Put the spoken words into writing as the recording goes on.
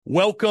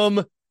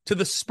Welcome to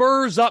the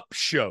Spurs Up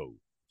Show,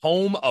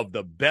 home of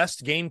the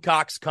best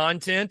Gamecocks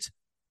content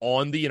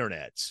on the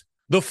internet.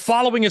 The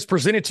following is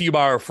presented to you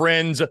by our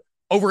friends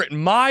over at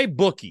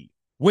MyBookie.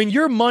 When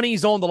your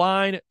money's on the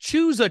line,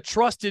 choose a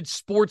trusted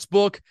sports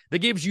book that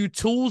gives you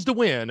tools to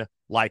win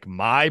like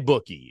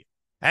MyBookie.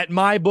 At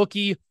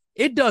MyBookie,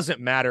 it doesn't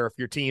matter if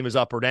your team is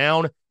up or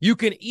down. You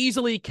can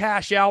easily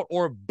cash out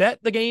or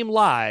bet the game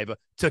live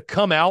to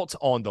come out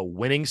on the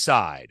winning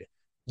side.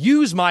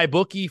 Use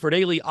MyBookie for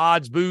daily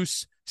odds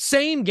boosts,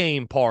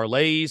 same-game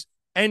parlays,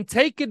 and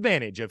take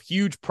advantage of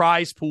huge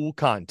prize pool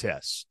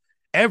contests.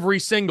 Every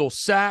single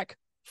sack,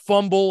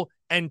 fumble,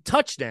 and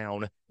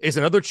touchdown is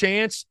another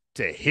chance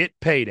to hit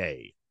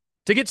payday.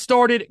 To get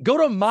started, go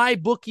to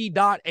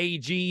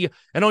mybookie.ag,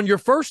 and on your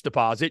first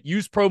deposit,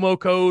 use promo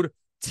code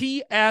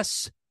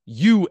TSUS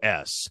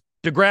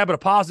to grab a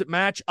deposit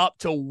match up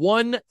to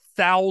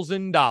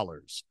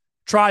 $1,000.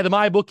 Try the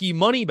MyBookie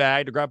money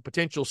bag to grab a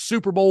potential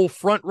Super Bowl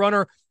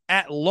frontrunner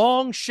at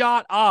long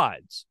shot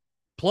odds.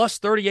 Plus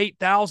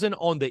 38,000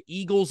 on the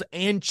Eagles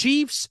and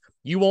Chiefs.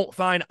 You won't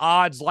find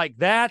odds like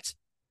that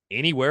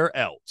anywhere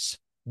else.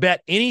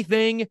 Bet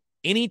anything,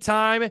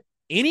 anytime,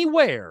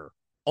 anywhere,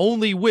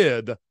 only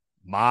with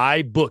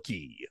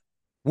MyBookie.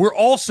 We're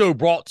also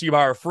brought to you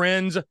by our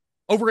friends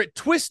over at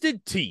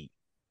Twisted Tea.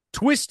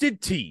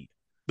 Twisted Tea,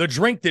 the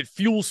drink that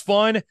fuels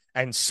fun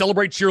and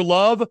celebrates your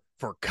love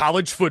for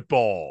college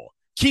football.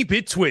 Keep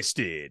it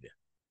twisted.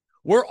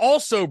 We're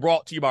also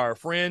brought to you by our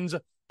friends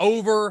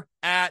over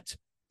at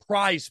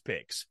Prize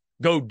Picks.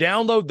 Go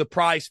download the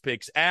Prize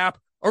Picks app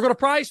or go to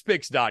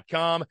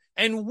prizepicks.com.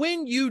 And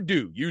when you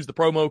do, use the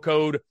promo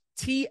code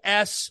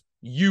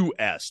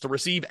TSUS to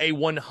receive a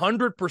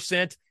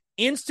 100%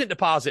 instant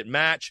deposit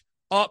match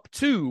up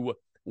to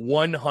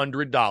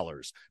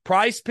 $100.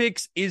 Prize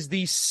Picks is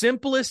the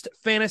simplest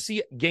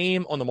fantasy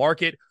game on the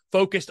market,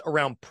 focused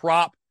around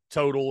prop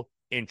total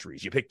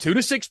entries. You pick 2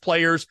 to 6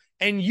 players,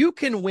 and you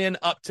can win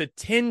up to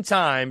 10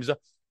 times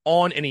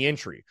on any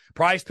entry.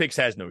 Prize Picks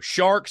has no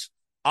sharks,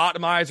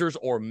 optimizers,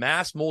 or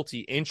mass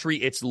multi-entry.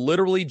 It's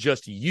literally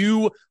just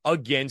you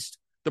against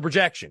the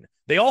projection.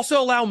 They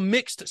also allow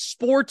mixed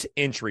sport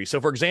entry.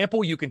 So, for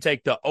example, you can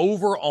take the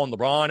over on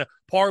LeBron,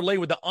 parlay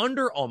with the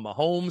under on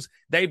Mahomes.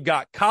 They've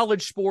got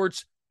college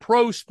sports,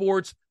 pro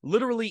sports,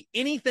 literally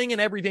anything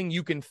and everything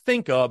you can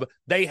think of.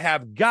 They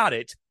have got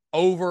it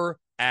over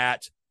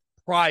at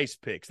Prize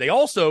Picks. They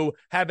also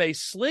have a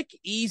slick,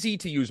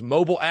 easy-to-use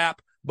mobile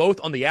app, both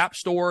on the App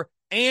Store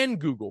and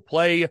Google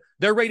Play.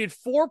 They're rated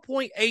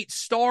 4.8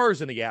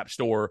 stars in the App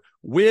Store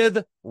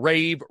with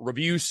rave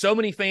reviews. So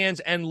many fans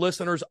and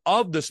listeners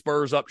of the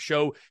Spurs Up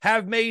Show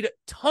have made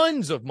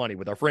tons of money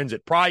with our friends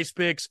at Prize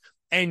Picks,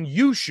 and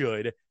you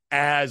should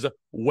as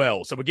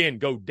well. So again,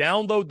 go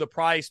download the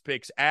Prize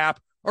Picks app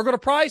or go to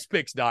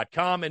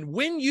prizepicks.com, and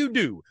when you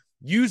do,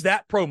 use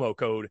that promo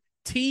code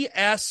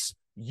TSUS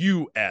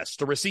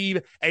to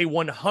receive a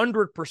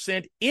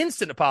 100%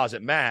 instant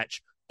deposit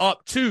match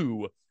up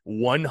to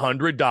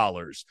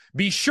 $100.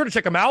 Be sure to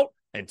check them out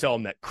and tell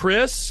them that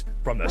Chris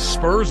from the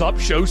Spurs Up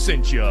Show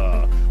sent you.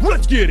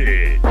 Let's get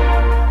it.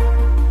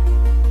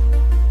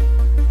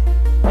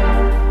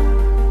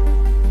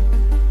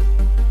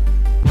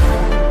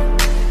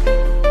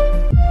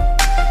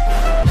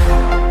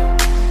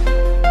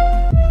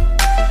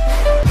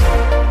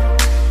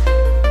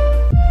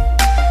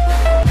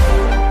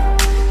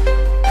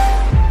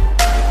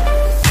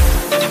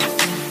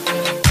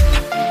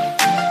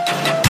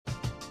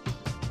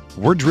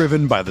 We're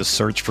driven by the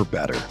search for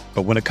better.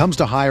 But when it comes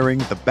to hiring,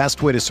 the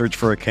best way to search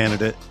for a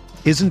candidate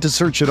isn't to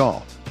search at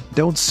all.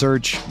 Don't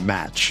search,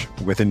 match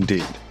with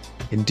Indeed.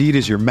 Indeed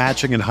is your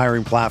matching and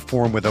hiring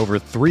platform with over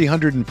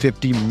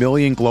 350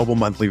 million global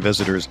monthly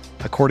visitors,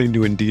 according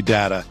to Indeed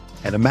data,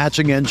 and a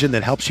matching engine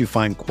that helps you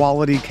find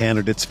quality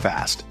candidates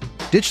fast.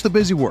 Ditch the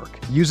busy work.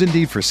 Use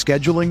Indeed for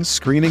scheduling,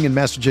 screening, and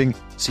messaging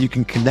so you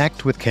can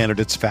connect with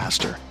candidates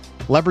faster.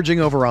 Leveraging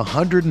over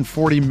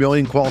 140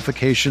 million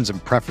qualifications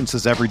and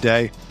preferences every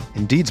day,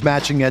 Indeed's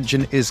matching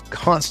engine is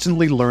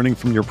constantly learning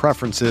from your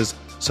preferences,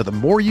 so the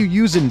more you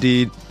use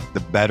Indeed, the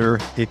better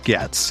it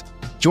gets.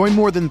 Join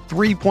more than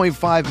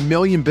 3.5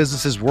 million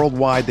businesses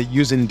worldwide that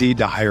use Indeed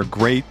to hire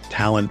great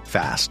talent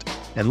fast.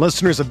 And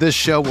listeners of this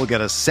show will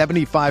get a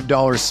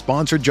 $75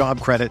 sponsored job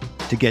credit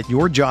to get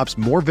your jobs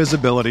more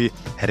visibility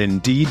at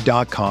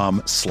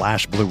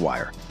Indeed.com/Blue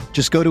Wire.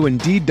 Just go to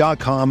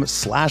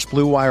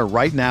Indeed.com/Blue Wire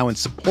right now and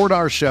support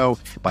our show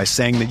by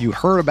saying that you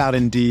heard about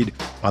Indeed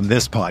on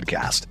this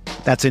podcast.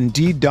 That's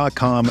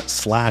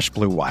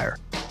Indeed.com/Blue Wire.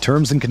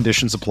 Terms and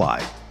conditions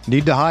apply.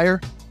 Need to hire?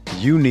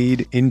 You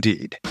need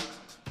Indeed.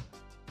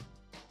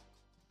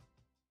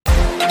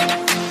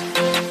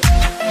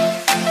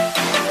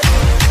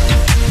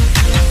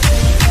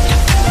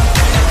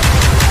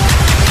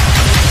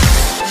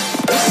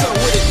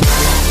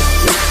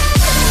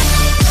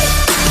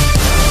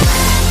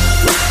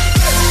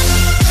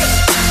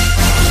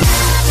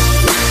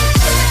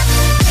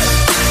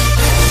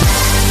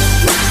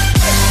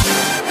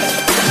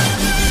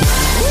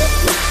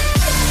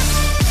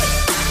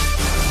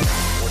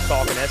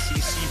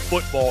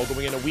 football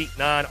going into Week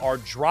 9. Our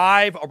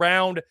drive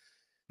around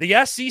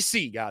the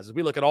SEC, guys, as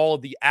we look at all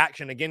of the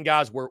action. Again,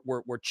 guys,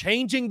 we're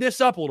changing this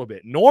up a little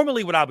bit.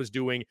 Normally what I was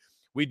doing,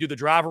 we do the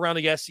drive around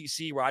the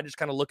SEC where I just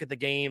kind of look at the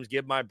games,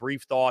 give my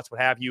brief thoughts, what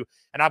have you.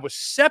 And I was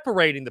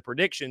separating the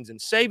predictions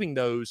and saving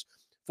those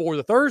for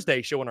the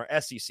Thursday show in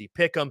our SEC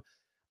Pick'em.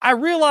 I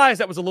realized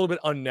that was a little bit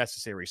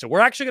unnecessary. So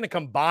we're actually going to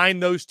combine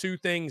those two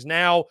things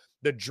now.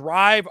 The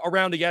drive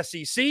around the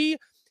SEC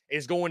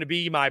is going to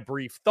be my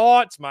brief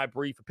thoughts, my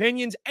brief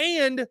opinions,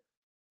 and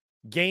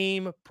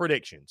game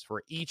predictions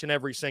for each and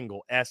every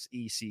single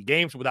SEC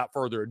game. So without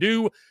further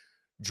ado,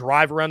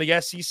 drive around the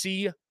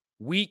SEC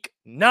Week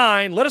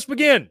 9. Let us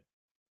begin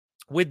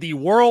with the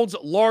world's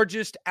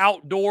largest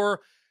outdoor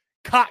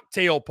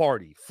cocktail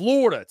party.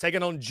 Florida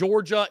taking on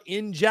Georgia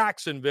in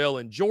Jacksonville.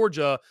 And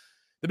Georgia,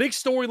 the big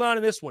storyline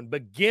in this one,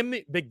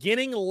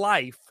 beginning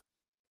life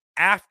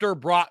after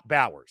Brock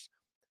Bowers.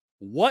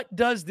 What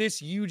does this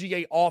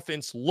UGA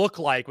offense look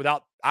like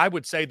without, I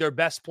would say, their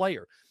best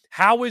player?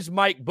 How is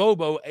Mike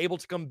Bobo able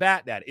to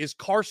combat that? Is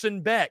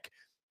Carson Beck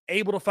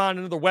able to find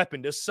another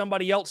weapon? Does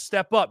somebody else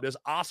step up? Does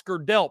Oscar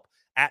Delp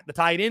at the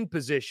tight end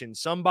position,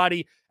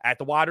 somebody at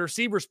the wide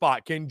receiver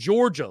spot? Can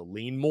Georgia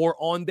lean more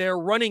on their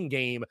running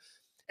game?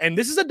 And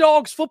this is a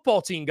Dogs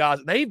football team, guys.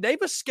 They've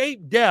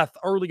escaped death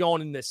early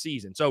on in this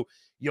season. So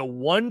you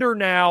wonder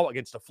now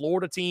against a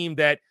Florida team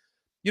that,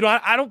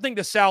 I don't think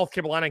the South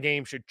Carolina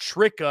game should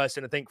trick us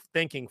into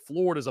thinking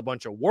Florida's a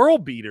bunch of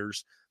world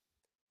beaters,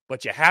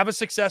 but you have a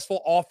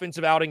successful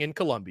offensive outing in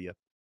Columbia.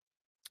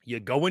 You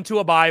go into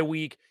a bye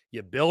week,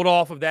 you build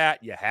off of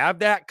that, you have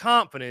that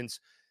confidence.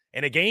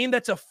 In a game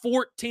that's a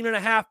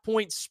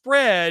 14.5-point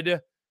spread,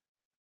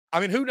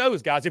 I mean, who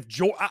knows, guys?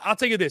 I'll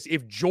tell you this,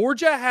 if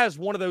Georgia has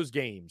one of those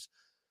games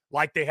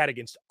like they had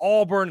against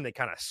Auburn and they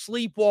kind of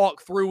sleepwalk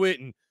through it,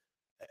 and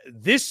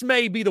this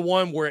may be the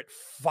one where it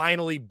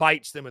finally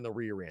bites them in the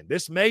rear end.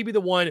 This may be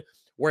the one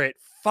where it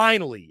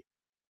finally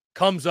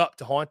comes up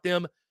to haunt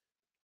them.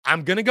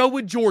 I'm going to go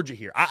with Georgia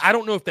here. I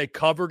don't know if they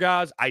cover,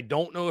 guys. I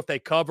don't know if they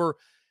cover.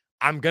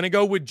 I'm going to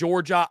go with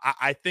Georgia.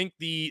 I think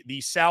the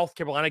South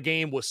Carolina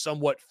game was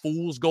somewhat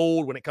fool's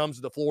gold when it comes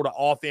to the Florida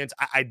offense.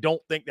 I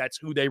don't think that's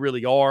who they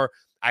really are.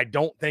 I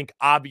don't think,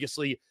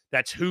 obviously,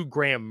 that's who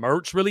Graham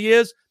Mertz really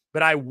is.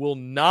 But I will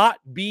not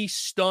be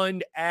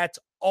stunned at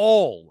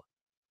all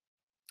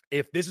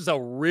if this is a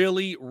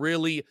really,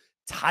 really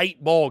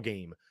tight ball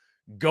game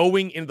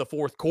going into the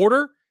fourth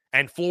quarter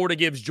and Florida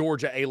gives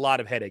Georgia a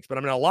lot of headaches. But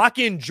I'm going to lock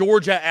in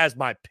Georgia as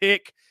my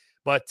pick.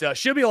 But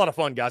should be a lot of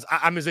fun, guys.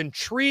 I'm as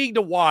intrigued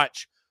to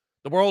watch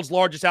the world's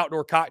largest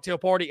outdoor cocktail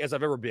party as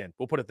I've ever been.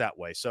 We'll put it that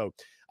way. So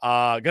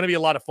going to be a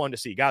lot of fun to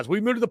see. Guys,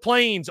 we move to the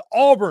Plains.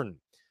 Auburn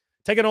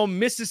taking on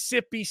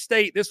Mississippi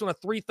State. This one a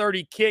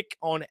 3:30 kick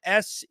on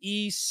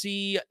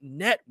SEC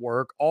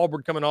Network.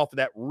 Auburn coming off of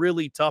that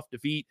really tough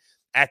defeat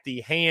at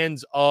the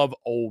hands of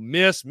Ole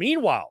Miss.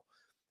 Meanwhile,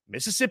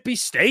 Mississippi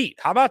State,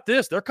 how about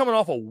this? They're coming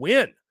off a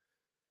win,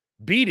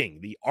 beating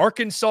the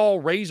Arkansas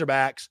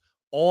Razorbacks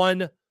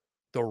on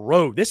the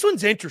road. This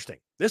one's interesting.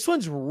 This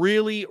one's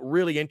really,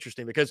 really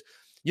interesting because,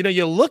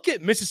 you look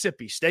at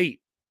Mississippi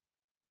State.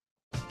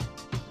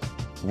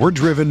 We're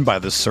driven by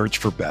the search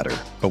for better.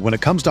 But when it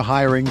comes to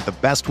hiring, the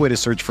best way to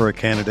search for a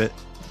candidate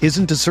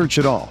isn't to search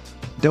at all.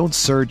 Don't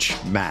search,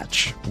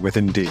 match with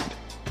Indeed.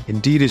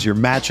 Indeed is your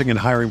matching and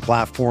hiring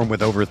platform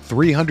with over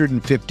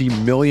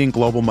 350 million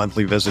global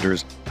monthly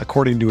visitors,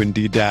 according to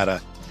Indeed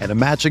data, and a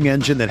matching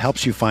engine that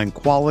helps you find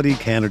quality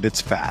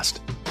candidates fast.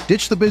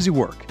 Ditch the busy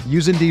work.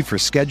 Use Indeed for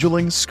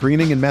scheduling,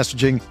 screening, and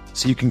messaging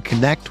so you can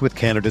connect with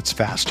candidates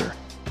faster.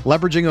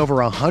 Leveraging over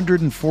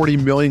 140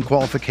 million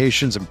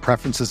qualifications and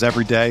preferences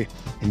every day,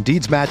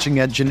 Indeed's matching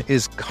engine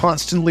is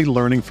constantly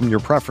learning from your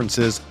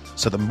preferences,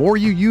 so the more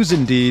you use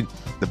Indeed,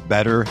 the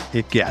better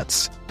it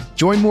gets.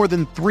 Join more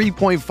than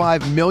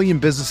 3.5 million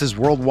businesses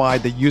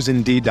worldwide that use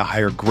Indeed to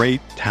hire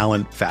great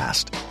talent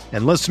fast.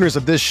 And listeners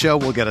of this show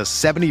will get a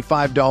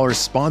 $75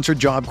 sponsored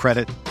job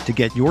credit to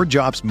get your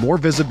jobs more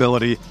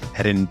visibility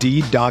at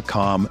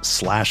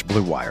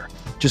Indeed.com/Blue Wire.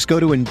 Just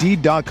go to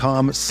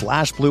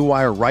Indeed.com/Blue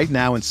Wire right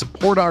now and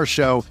support our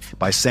show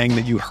by saying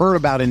that you heard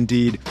about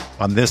Indeed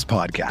on this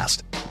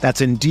podcast. That's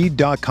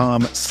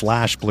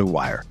Indeed.com/Blue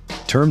Wire.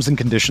 Terms and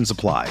conditions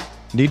apply.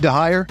 Need to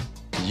hire?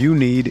 You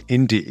need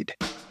Indeed.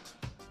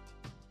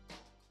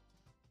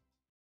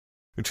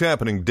 It's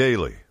happening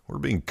daily. We're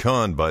being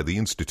conned by the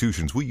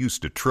institutions we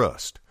used to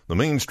trust. The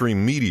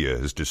mainstream media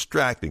is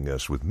distracting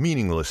us with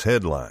meaningless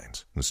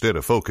headlines instead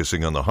of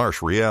focusing on the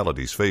harsh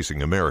realities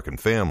facing American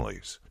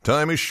families.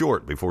 Time is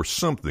short before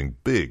something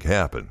big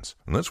happens,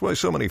 and that's why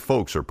so many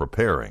folks are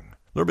preparing.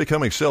 They're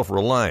becoming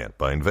self-reliant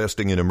by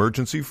investing in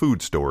emergency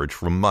food storage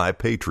from My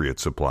Patriot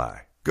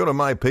Supply. Go to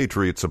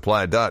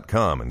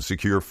MyPatriotSupply.com and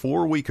secure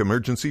 4-week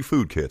emergency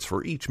food kits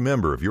for each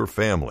member of your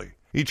family.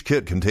 Each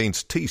kit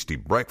contains tasty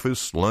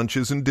breakfasts,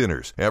 lunches, and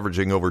dinners,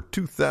 averaging over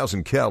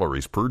 2,000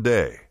 calories per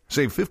day.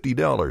 Save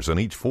 $50 on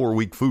each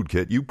 4-week food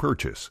kit you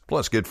purchase.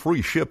 Plus, get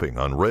free shipping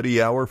on Ready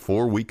Hour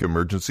 4-week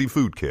emergency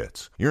food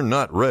kits. You're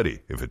not ready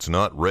if it's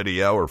not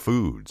Ready Hour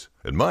Foods.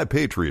 At My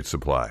Patriot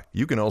Supply,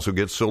 you can also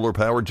get solar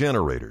power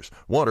generators,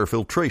 water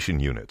filtration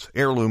units,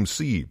 heirloom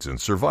seeds,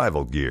 and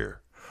survival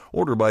gear.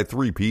 Order by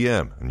 3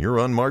 p.m. and your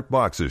unmarked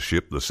boxes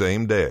ship the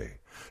same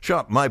day.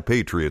 Shop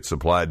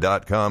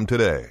MyPatriotSupply.com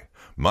today.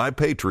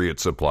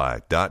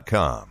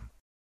 MyPatriotSupply.com.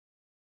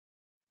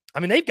 I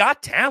mean, they've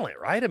got talent,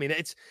 right? I mean,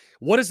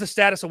 what is the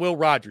status of Will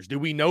Rogers? Do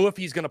we know if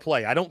he's going to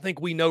play? I don't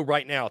think we know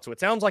right now. So it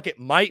sounds like it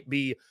might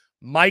be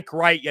Mike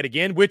Wright yet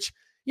again, which,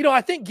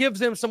 I think gives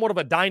them somewhat of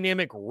a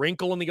dynamic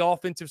wrinkle on the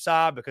offensive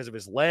side because of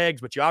his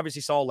legs, but you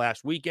obviously saw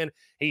last weekend,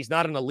 he's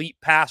not an elite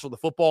passer of the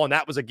football, and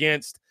that was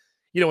against,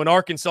 an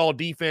Arkansas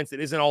defense that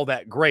isn't all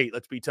that great,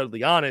 let's be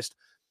totally honest.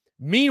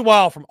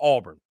 Meanwhile, from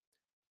Auburn,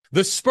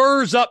 the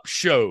Spurs Up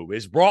Show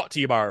is brought to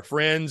you by our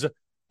friends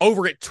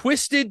over at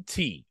Twisted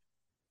Tea.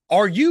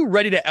 Are you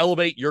ready to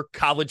elevate your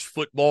college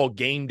football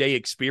game day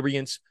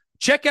experience?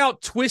 Check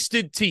out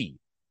Twisted Tea,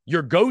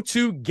 your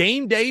go-to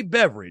game day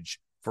beverage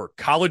for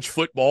college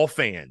football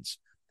fans.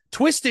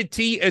 Twisted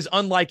Tea is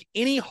unlike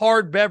any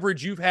hard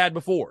beverage you've had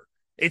before.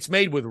 It's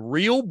made with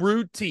real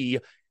brewed tea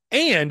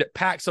and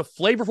packs a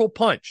flavorful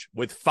punch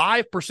with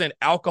 5%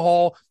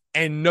 alcohol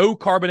and no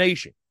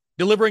carbonation,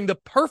 delivering the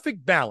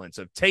perfect balance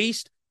of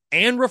taste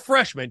and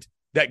refreshment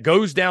that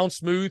goes down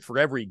smooth for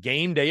every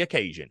game day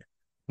occasion.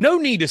 No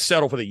need to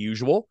settle for the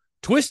usual.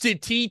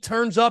 Twisted Tea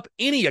turns up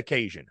any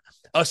occasion,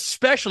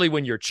 especially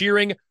when you're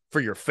cheering for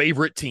your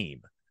favorite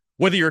team.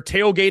 Whether you're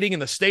tailgating in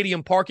the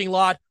stadium parking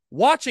lot,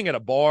 watching at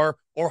a bar,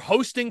 or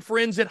hosting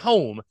friends at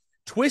home,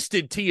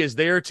 Twisted Tea is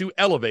there to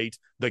elevate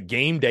the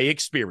game day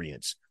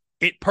experience.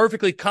 It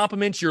perfectly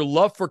complements your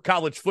love for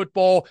college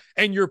football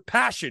and your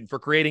passion for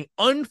creating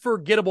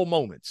unforgettable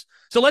moments.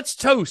 So let's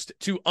toast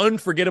to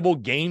unforgettable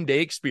game day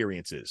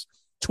experiences.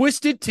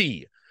 Twisted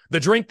Tea, the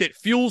drink that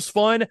fuels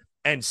fun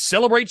and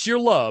celebrates your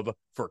love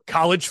for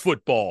college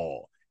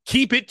football.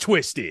 Keep it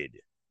twisted.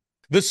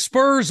 The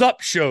Spurs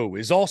Up Show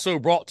is also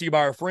brought to you by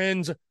our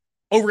friends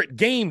over at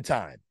Game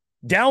Time.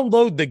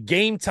 Download the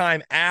Game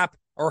Time app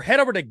or head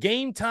over to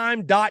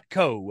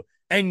gametime.co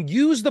and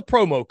use the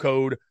promo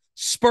code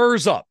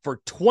SPURSUP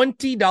for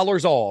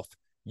 $20 off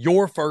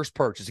your first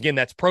purchase. Again,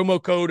 that's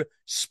promo code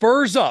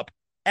SPURSUP,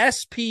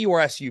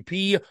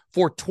 S-P-U-R-S-U-P,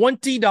 for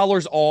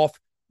 $20 off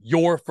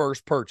your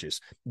first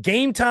purchase.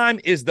 Game Time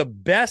is the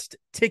best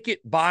ticket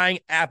buying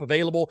app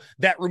available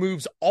that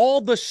removes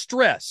all the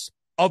stress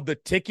of the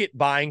ticket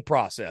buying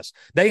process.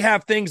 They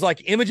have things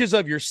like images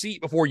of your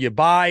seat before you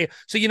buy,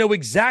 so you know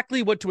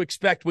exactly what to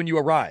expect when you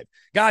arrive.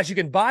 Guys, you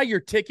can buy your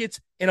tickets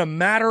in a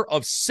matter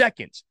of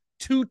seconds.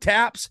 2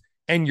 taps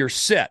and you're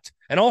set.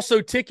 And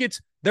also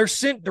tickets, they're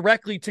sent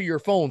directly to your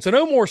phone. So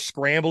no more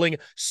scrambling,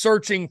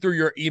 searching through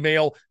your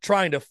email,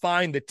 trying to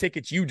find the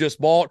tickets you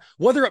just bought,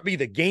 whether it be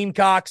the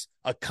Gamecocks,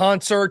 a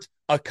concert,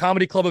 a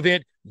comedy club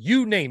event,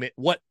 you name it,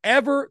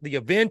 whatever the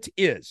event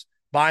is,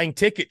 buying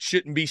tickets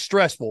shouldn't be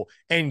stressful.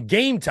 And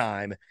Game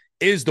Time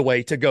is the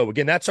way to go.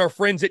 Again, that's our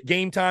friends at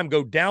Game Time.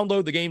 Go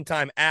download the Game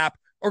Time app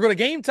or go to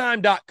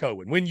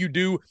gametime.co. And when you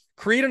do,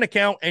 create an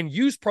account and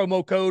use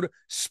promo code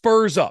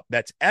SPURSUP.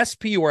 That's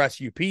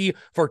S-P-U-R-S-U-P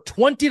for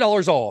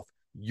 $20 off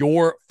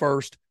your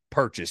first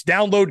purchase.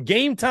 Download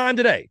Game Time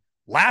today.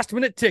 Last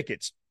minute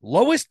tickets,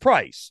 lowest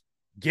price,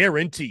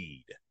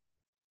 guaranteed.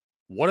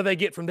 What do they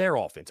get from their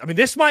offense? I mean,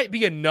 this might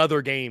be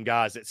another game,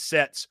 guys, that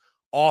sets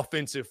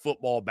offensive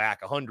football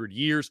back 100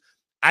 years.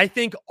 I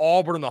think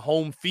Auburn on the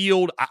home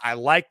field, I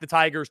like the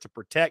Tigers to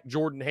protect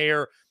Jordan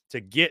Hare to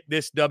get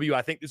this W.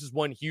 I think this is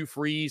one Hugh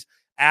Freeze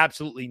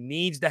absolutely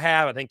needs to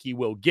have. I think he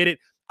will get it.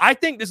 I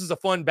think this is a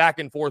fun back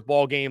and forth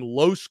ball game,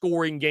 low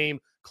scoring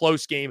game,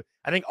 close game.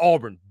 I think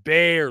Auburn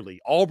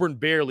barely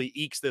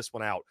ekes this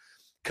one out.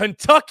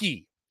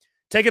 Kentucky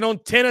taking on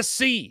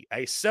Tennessee,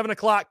 a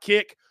 7:00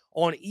 kick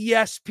on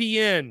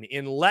ESPN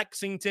in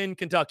Lexington,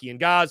 Kentucky. And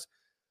guys,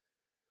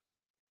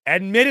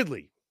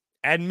 admittedly,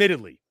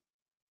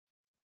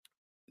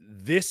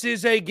 this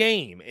is a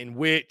game in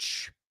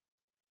which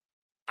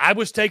I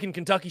was taking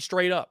Kentucky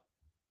straight up.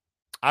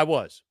 I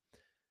was.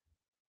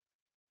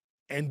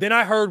 And then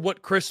I heard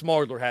what Chris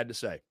Marlar had to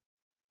say.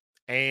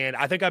 And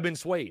I think I've been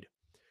swayed,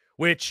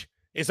 which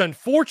is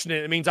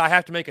unfortunate. It means I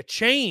have to make a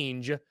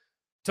change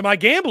to my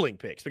gambling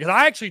picks because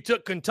I actually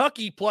took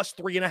Kentucky plus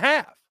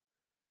 3.5.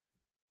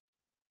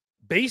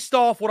 Based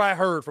off what I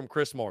heard from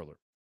Chris Marlar,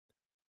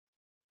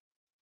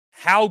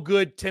 how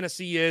good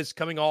Tennessee is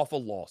coming off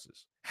of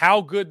losses, how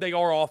good they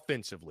are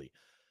offensively.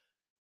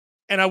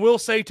 And I will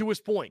say to his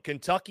point,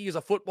 Kentucky is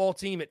a football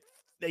team,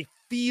 they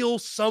feel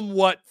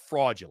somewhat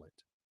fraudulent.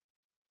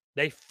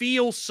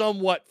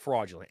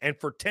 And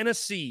for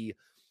Tennessee,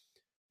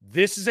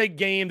 this is a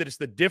game that is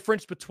the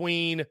difference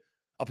between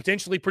a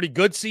potentially pretty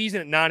good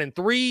season at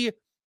 9-3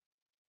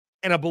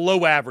 and a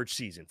below average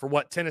season for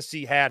what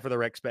Tennessee had for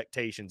their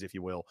expectations, if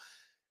you will.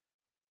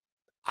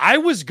 I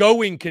was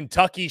going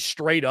Kentucky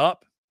straight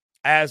up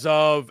as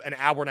of an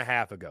hour and a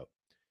half ago.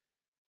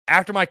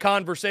 After my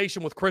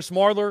conversation with Chris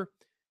Marlar,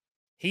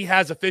 He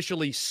has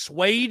officially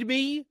swayed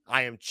me.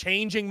 I am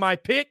changing my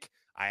pick.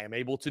 I am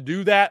able to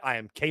do that. I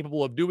am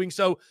capable of doing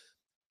so.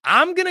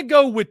 I'm going to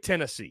go with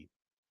Tennessee.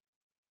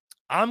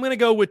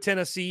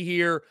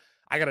 Here.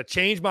 I got to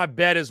change my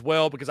bet as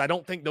well because I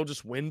don't think they'll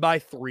just win by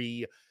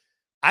 3.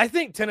 I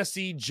think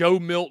Tennessee, Joe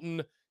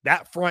Milton,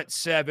 that front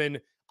 7.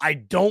 I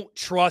don't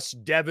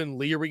trust Devin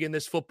Leary in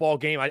this football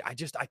game. I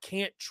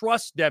can't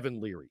trust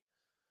Devin Leary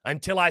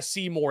until I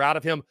see more out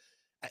of him.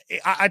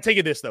 I take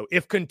it this, though.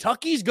 If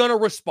Kentucky's going to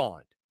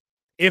respond,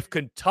 it's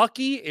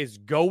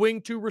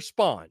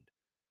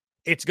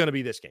going to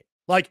be this game.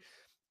 Like,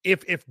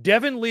 if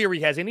Devin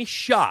Leary has any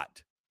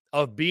shot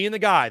of being the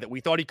guy that we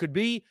thought he could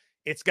be,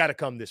 it's got to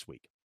come this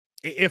week.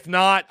 If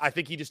not, I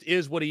think he just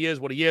is what he is,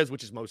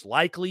 which is most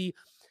likely.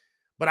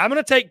 But I'm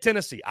going to take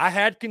Tennessee. I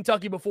had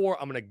Kentucky before.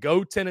 I'm going to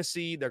go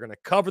Tennessee. They're going to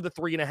cover the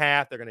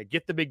 3.5. They're going to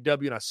get the big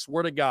W. And I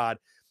swear to God,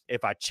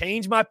 if I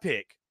change my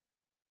pick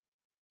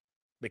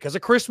because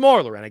of Chris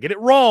Marler and I get it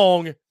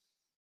wrong,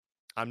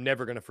 I'm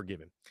never going to forgive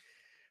him.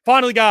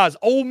 Finally, guys,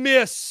 Ole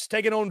Miss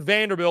taking on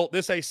Vanderbilt.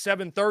 This is a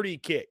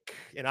 7:30 kick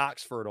in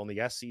Oxford on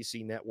the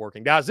SEC Network.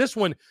 And, guys, this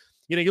one,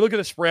 you look at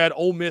the spread,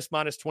 Ole Miss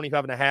minus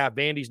 25.5.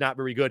 Vandy's not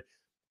very good.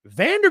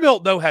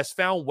 Vanderbilt, though, has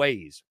found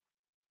ways,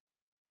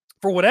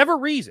 for whatever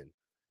reason,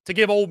 to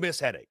give Ole Miss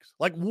headaches.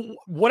 Like,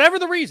 whatever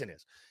the reason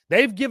is,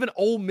 they've given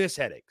Ole Miss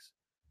headaches.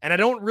 And I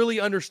don't really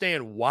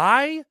understand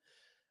why.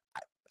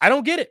 I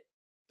don't get it.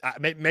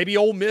 Maybe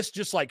Ole Miss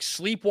just, like,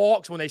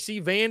 sleepwalks when they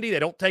see Vandy. They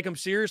don't take them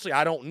seriously.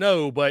 I don't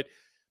know, but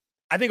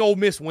I think Ole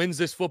Miss wins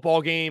this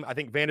football game. I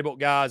think Vanderbilt,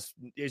 guys,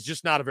 is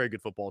just not a very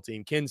good football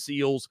team. Ken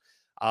Seals,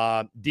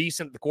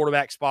 decent at the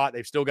quarterback spot.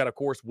 They've still got, of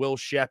course, Will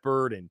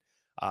Shepherd and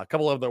a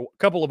couple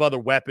of other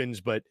weapons,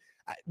 but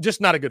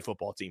just not a good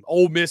football team.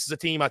 Ole Miss is a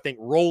team, I think,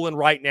 rolling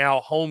right now,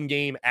 home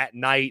game at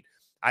night.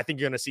 I think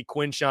you're going to see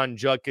Quinshon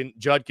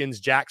Judkins,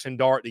 Jackson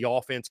Dart, the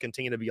offense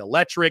continue to be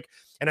electric.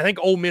 And I think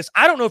Ole Miss,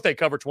 I don't know if they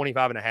cover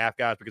 25.5,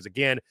 guys, because,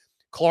 again,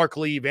 Clark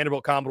Lee,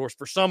 Vanderbilt Commodores,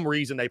 for some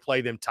reason they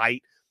play them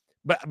tight.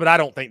 But I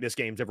don't think this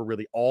game's ever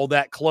really all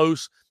that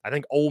close. I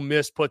think Ole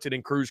Miss puts it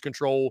in cruise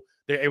control.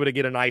 They're able to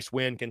get a nice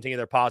win, continue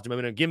their positive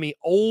momentum. Give me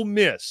Ole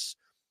Miss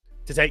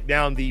to take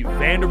down the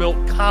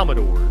Vanderbilt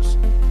Commodores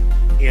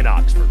in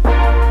Oxford.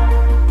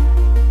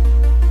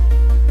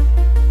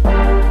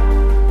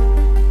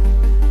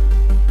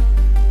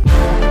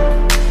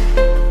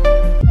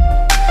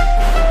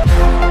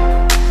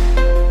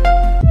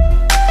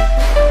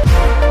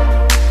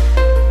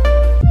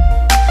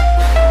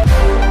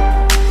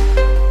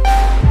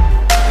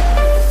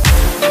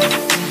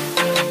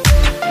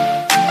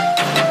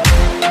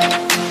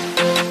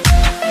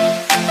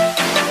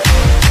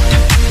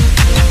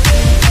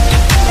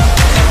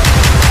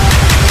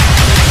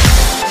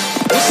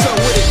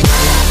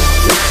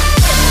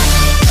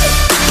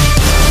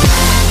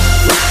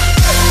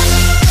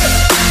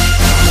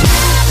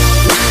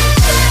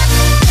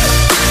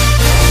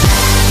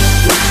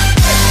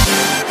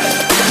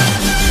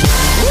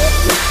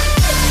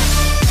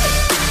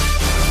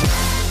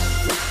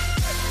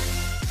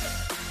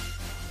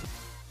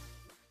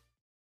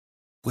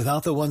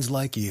 Without the ones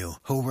like you,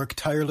 who work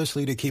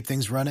tirelessly to keep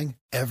things running,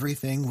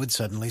 everything would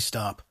suddenly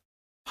stop.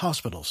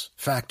 Hospitals,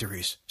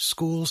 factories,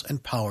 schools,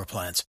 and power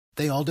plants,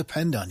 they all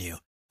depend on you.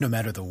 No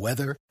matter the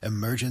weather,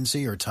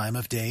 emergency, or time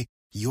of day,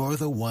 you're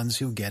the ones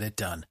who get it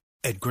done.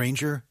 At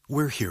Grainger,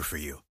 we're here for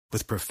you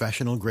with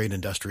professional-grade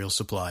industrial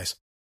supplies.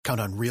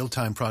 Count on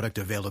real-time product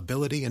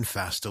availability and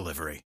fast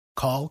delivery.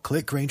 Call,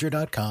 click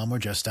Grainger.com, or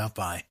just stop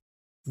by.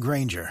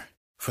 Grainger,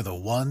 for the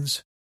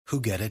ones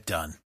who get it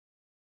done.